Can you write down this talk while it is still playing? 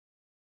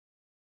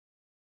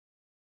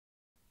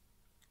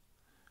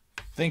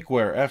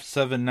Thinkware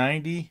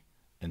F790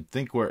 and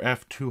Thinkware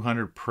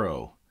F200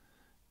 Pro.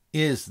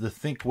 Is the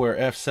Thinkware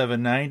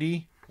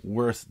F790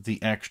 worth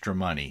the extra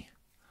money?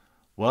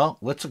 Well,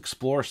 let's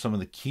explore some of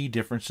the key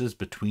differences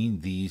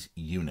between these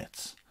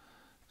units.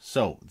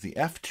 So, the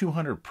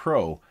F200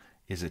 Pro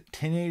is a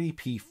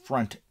 1080p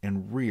front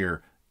and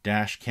rear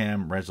dash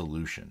cam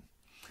resolution.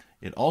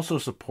 It also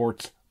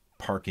supports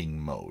parking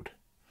mode.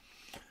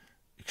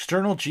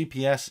 External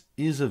GPS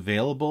is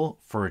available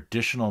for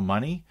additional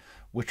money,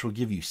 which will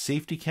give you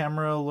safety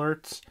camera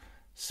alerts,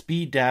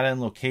 speed data and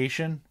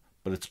location,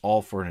 but it's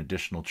all for an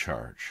additional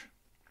charge.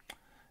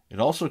 It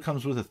also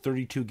comes with a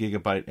 32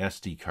 gigabyte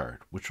SD card,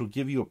 which will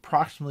give you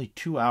approximately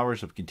 2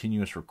 hours of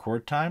continuous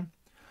record time.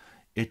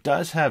 It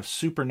does have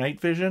super night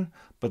vision,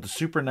 but the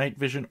super night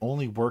vision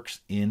only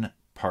works in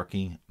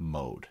parking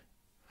mode.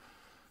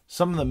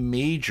 Some of the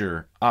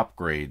major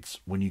upgrades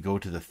when you go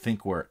to the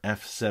Thinkware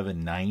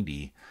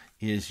F790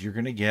 is you're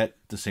going to get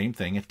the same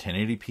thing, a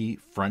 1080p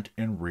front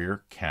and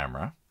rear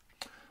camera,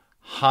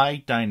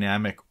 high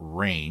dynamic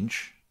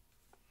range.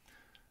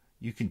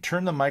 You can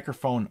turn the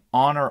microphone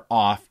on or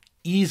off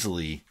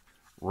easily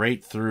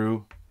right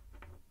through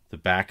the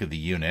back of the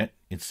unit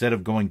instead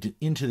of going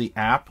into the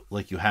app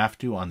like you have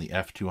to on the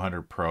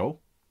F200 Pro.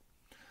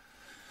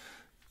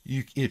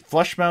 It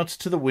flush mounts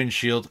to the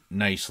windshield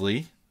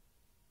nicely,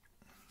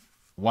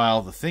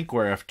 while the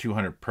Thinkware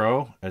F200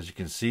 Pro, as you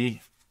can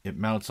see, it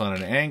mounts on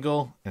an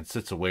angle and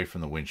sits away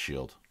from the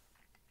windshield.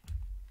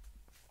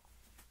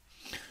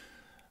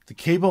 The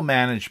cable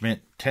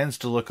management tends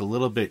to look a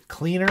little bit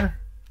cleaner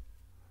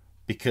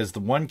because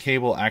the one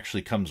cable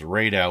actually comes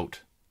right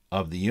out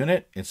of the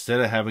unit instead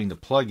of having to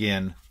plug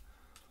in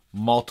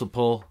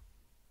multiple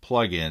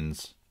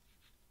plugins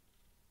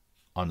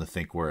on the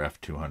Thinkware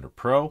F200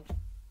 Pro.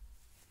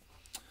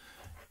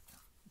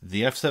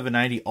 The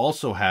F790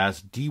 also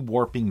has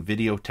dewarping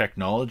video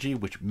technology,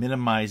 which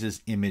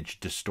minimizes image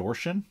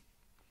distortion.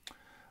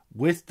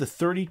 With the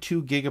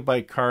 32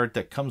 gigabyte card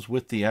that comes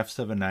with the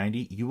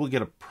F790, you will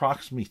get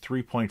approximately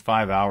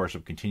 3.5 hours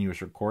of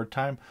continuous record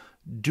time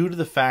due to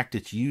the fact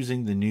it's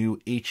using the new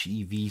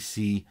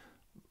HEVC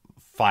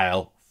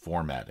file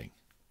formatting.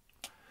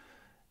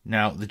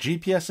 Now, the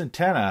GPS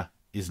antenna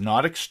is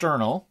not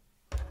external,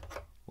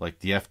 like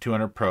the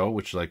F200 Pro,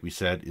 which, like we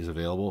said, is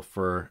available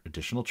for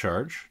additional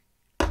charge.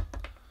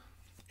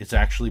 It's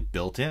actually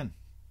built in.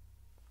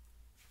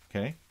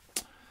 Okay?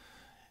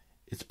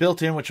 It's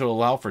built in, which will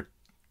allow for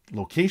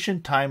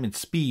location, time, and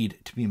speed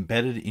to be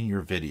embedded in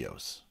your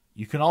videos.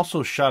 You can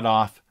also shut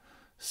off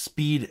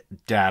speed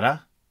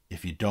data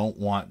if you don't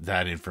want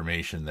that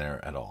information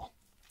there at all.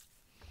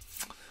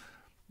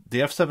 The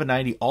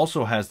F790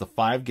 also has the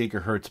 5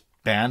 gigahertz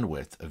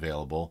bandwidth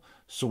available,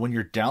 so when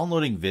you're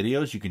downloading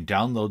videos, you can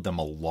download them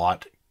a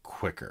lot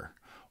quicker,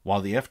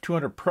 while the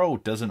F200 Pro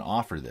doesn't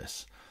offer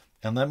this.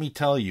 And let me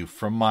tell you,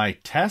 from my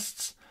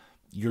tests,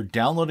 you're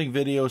downloading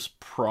videos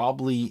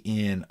probably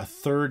in a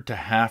third to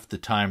half the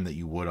time that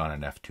you would on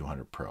an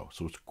F200 Pro.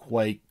 So it's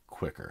quite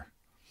quicker.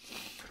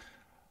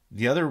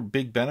 The other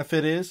big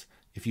benefit is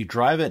if you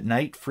drive at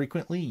night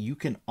frequently, you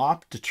can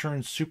opt to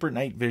turn super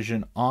night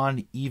vision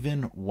on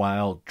even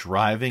while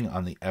driving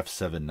on the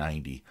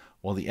F790.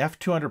 While the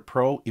F200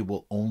 Pro, it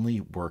will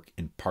only work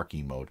in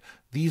parking mode.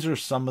 These are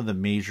some of the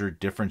major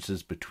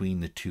differences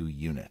between the two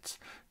units.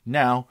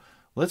 Now,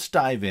 let's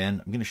dive in.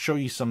 I'm going to show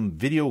you some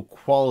video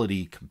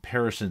quality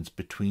comparisons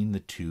between the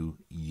two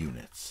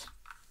units.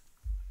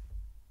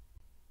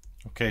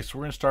 Okay, so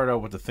we're going to start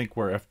out with the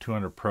Thinkware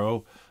F200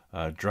 Pro,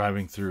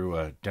 driving through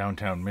a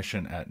downtown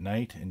Mission at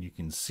night, and you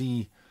can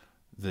see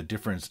the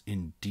difference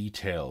in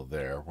detail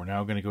there. We're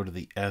now going to go to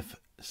the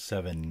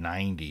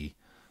F790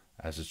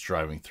 as it's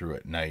driving through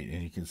at night,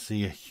 and you can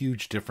see a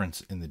huge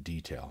difference in the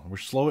detail. We'll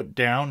slow it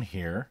down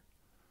here.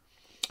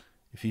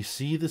 If you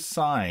see the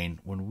sign,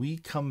 when we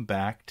come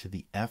back to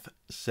the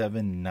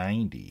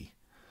F790,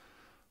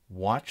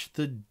 watch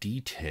the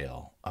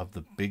detail of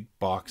the big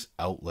box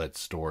outlet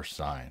store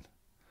sign.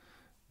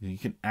 You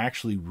can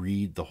actually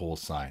read the whole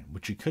sign,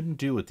 which you couldn't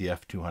do with the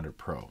F200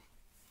 Pro.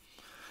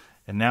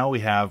 And now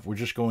we're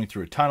just going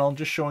through a tunnel,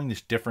 just showing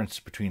this difference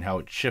between how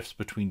it shifts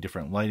between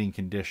different lighting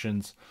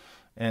conditions.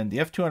 And the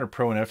F200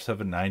 Pro and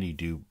F790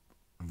 do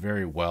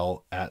very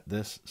well at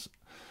this.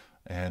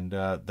 And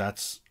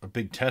that's a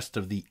big test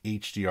of the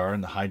HDR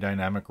and the high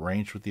dynamic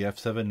range with the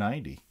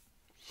F790.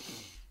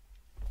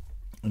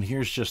 And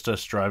here's just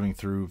us driving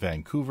through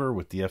Vancouver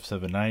with the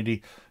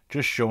F790,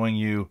 just showing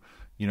you,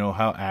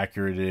 how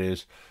accurate it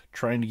is,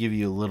 trying to give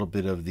you a little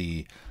bit of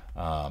the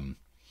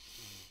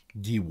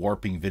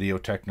dewarping video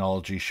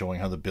technology, showing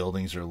how the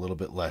buildings are a little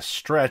bit less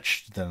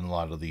stretched than a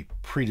lot of the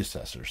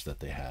predecessors that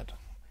they had.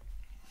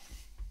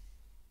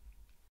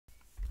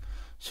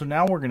 So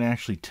now we're going to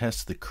actually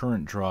test the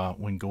current draw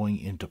when going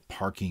into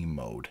parking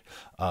mode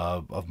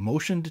of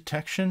motion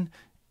detection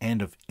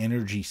and of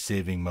energy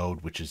saving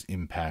mode, which is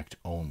impact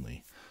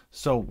only.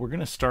 So we're going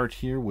to start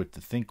here with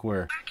the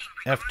Thinkware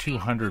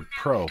F200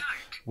 Pro,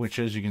 which,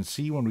 as you can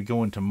see, when we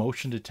go into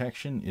motion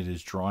detection, it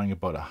is drawing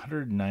about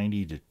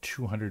 190 to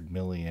 200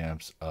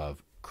 milliamps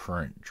of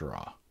current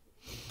draw.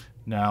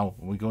 Now,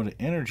 when we go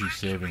to energy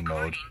saving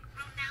mode,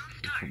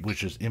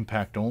 which is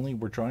impact only,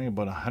 we're drawing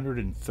about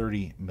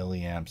 130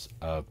 milliamps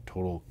of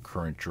total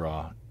current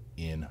draw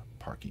in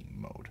parking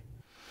mode.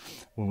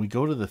 When we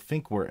go to the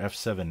Thinkware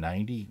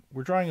F790,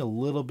 we're drawing a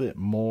little bit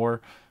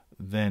more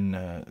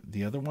than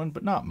the other one,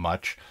 but not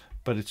much.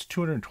 But it's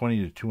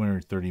 220 to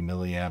 230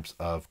 milliamps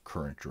of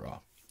current draw.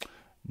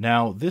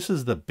 Now, this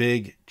is the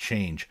big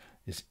change.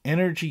 Is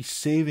energy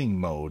saving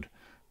mode,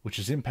 which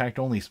is impact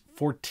only, is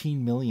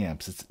 14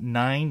 milliamps. It's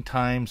 9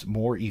 times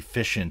more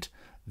efficient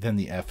than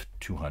the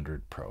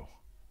F200 Pro.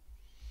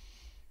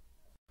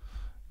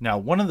 Now,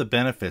 one of the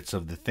benefits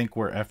of the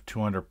Thinkware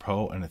F200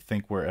 Pro and the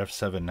Thinkware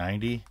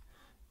F790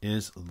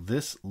 is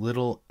this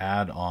little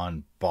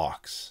add-on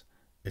box.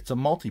 It's a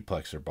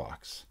multiplexer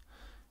box.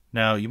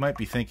 Now, you might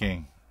be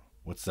thinking,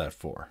 what's that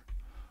for?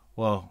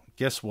 Well,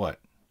 guess what?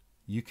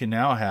 You can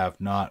now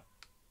have not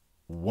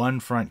one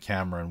front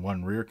camera and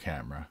one rear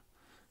camera.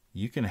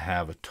 You can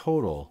have a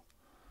total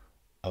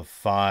of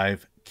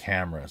 5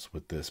 cameras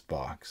with this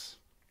box.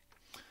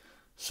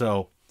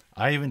 So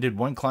I even did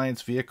one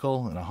client's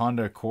vehicle in a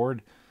Honda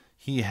Accord.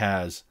 He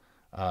has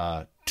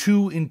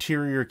 2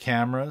 interior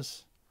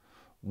cameras,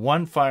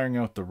 1 firing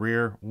out the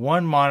rear,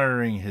 1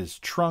 monitoring his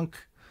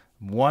trunk,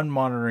 1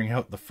 monitoring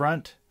out the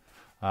front.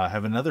 I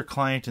have another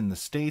client in the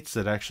States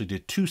that actually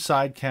did 2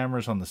 side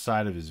cameras on the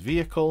side of his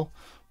vehicle,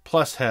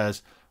 plus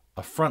has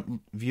a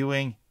front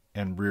viewing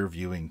and rear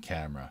viewing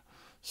camera.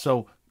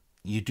 So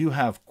you do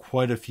have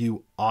quite a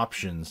few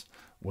options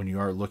when you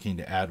are looking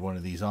to add one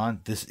of these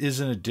on. This is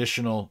an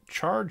additional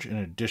charge, an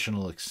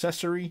additional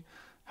accessory.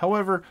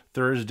 However,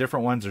 there is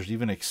different ones. There's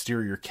even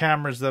exterior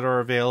cameras that are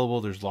available.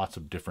 There's lots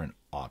of different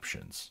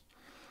options.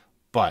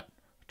 But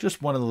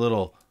just one of the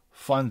little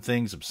fun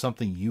things of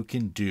something you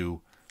can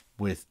do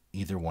with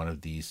either one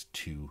of these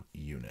 2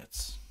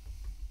 units.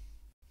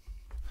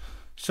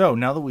 So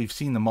now that we've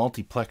seen the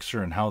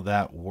multiplexer and how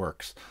that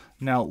works,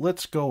 now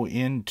let's go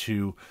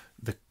into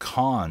the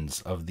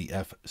cons of the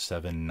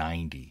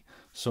F790.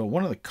 So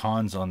one of the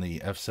cons on the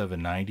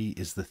F790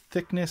 is the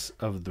thickness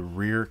of the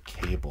rear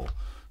cable.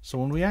 So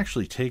when we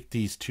actually take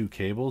these 2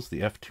 cables,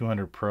 the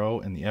F200 Pro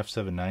and the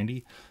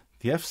F790,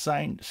 the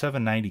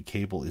F790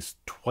 cable is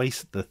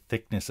twice the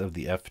thickness of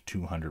the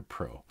F200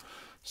 Pro.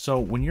 So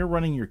when you're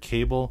running your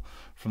cable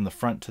from the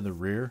front to the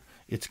rear,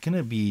 it's going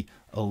to be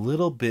a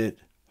little bit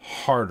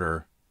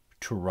harder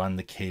to run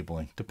the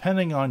cabling,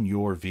 depending on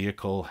your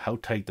vehicle, how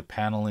tight the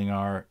paneling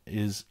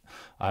is.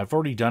 I've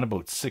already done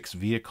about 6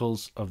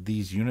 vehicles of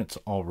these units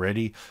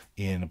already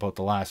in about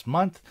the last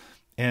month,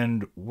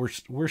 and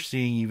we're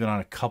seeing even on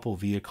a couple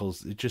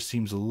vehicles, it just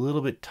seems a little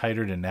bit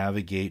tighter to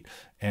navigate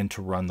and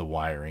to run the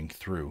wiring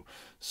through.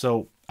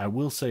 So I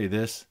will say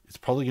this, it's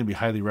probably going to be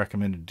highly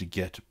recommended to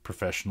get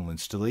professional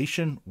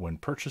installation when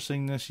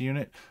purchasing this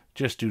unit,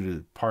 just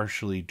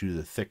partially due to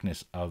the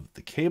thickness of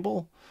the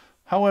cable.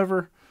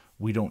 However,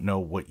 we don't know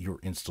what your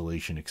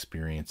installation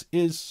experience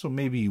is, so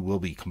maybe you will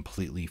be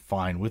completely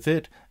fine with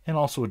it. And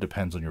also it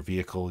depends on your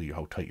vehicle,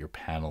 how tight your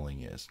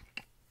paneling is.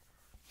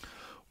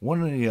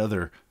 One of the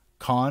other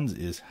cons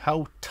is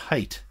how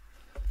tight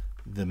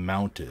the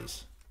mount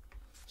is.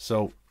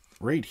 So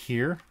right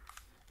here,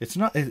 it's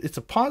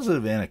a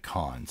positive and a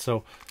con.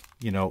 So,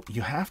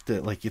 you have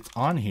to, it's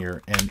on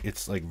here and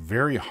it's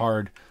very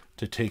hard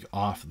to take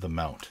off the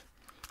mount.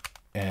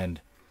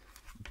 And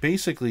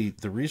basically,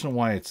 the reason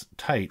why it's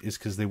tight is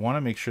because they want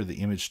to make sure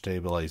the image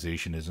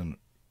stabilization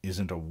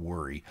isn't a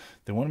worry.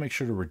 They want to make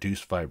sure to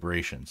reduce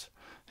vibrations.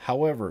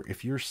 However,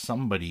 if you're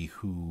somebody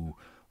who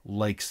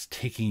likes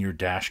taking your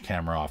dash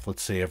camera off,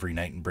 let's say every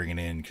night, and bringing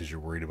it in because you're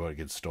worried about it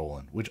gets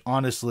stolen, which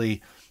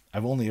honestly,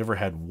 I've only ever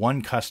had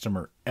one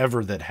customer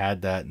ever that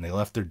had that, and they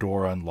left their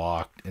door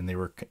unlocked and they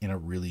were in a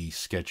really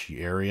sketchy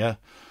area.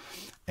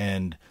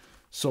 And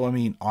so, I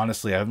mean,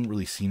 honestly, I haven't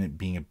really seen it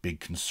being a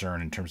big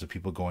concern in terms of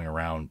people going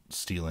around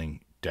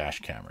stealing dash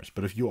cameras.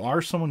 But if you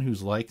are someone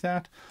who's like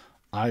that,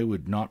 I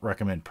would not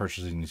recommend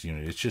purchasing this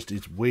unit.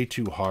 It's way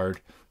too hard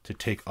to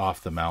take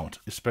off the mount,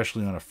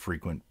 especially on a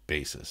frequent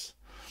basis.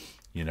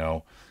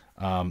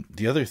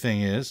 The other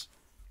thing is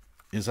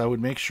I would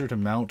make sure to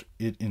mount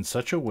it in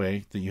such a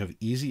way that you have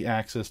easy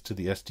access to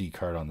the SD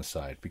card on the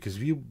side. Because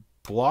if you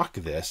block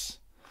this,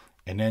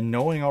 and then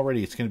knowing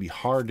already it's going to be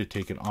hard to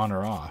take it on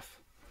or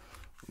off,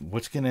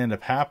 what's going to end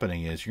up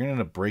happening is you're going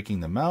to end up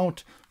breaking the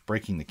mount,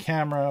 breaking the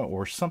camera,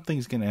 or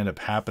something's going to end up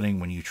happening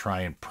when you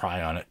try and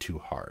pry on it too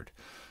hard.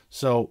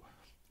 So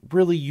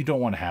really, you don't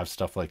want to have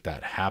stuff like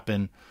that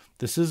happen.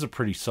 This is a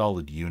pretty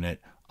solid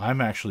unit. I'm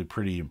actually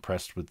pretty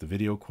impressed with the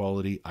video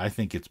quality. I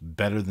think it's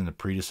better than the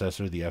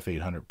predecessor, the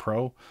F800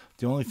 Pro.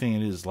 The only thing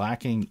it is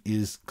lacking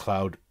is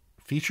cloud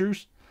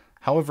features.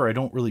 However, I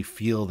don't really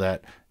feel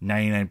that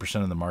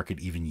 99% of the market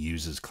even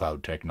uses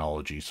cloud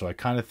technology. So I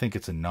kind of think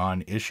it's a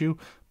non-issue.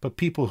 But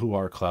people who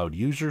are cloud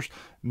users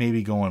may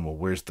be going, well,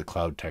 where's the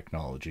cloud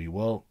technology?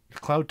 Well,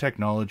 cloud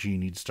technology, you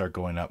need to start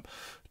going up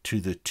to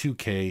the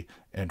 2K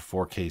and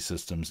 4K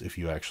systems if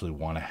you actually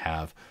want to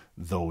have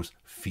those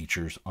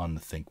features on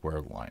the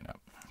Thinkware lineup.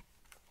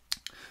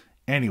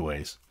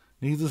 Anyways,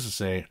 Needless to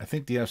say, I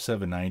think the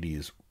F790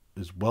 is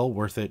well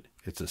worth it.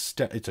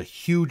 It's a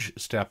huge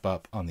step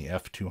up on the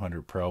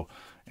F200 Pro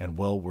and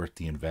well worth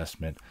the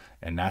investment.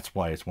 And that's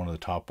why it's one of the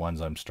top ones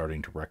I'm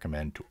starting to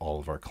recommend to all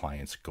of our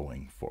clients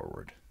going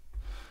forward.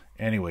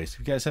 Anyways, if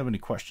you guys have any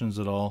questions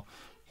at all,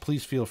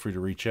 please feel free to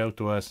reach out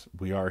to us.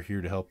 We are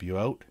here to help you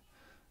out.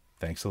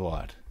 Thanks a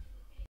lot.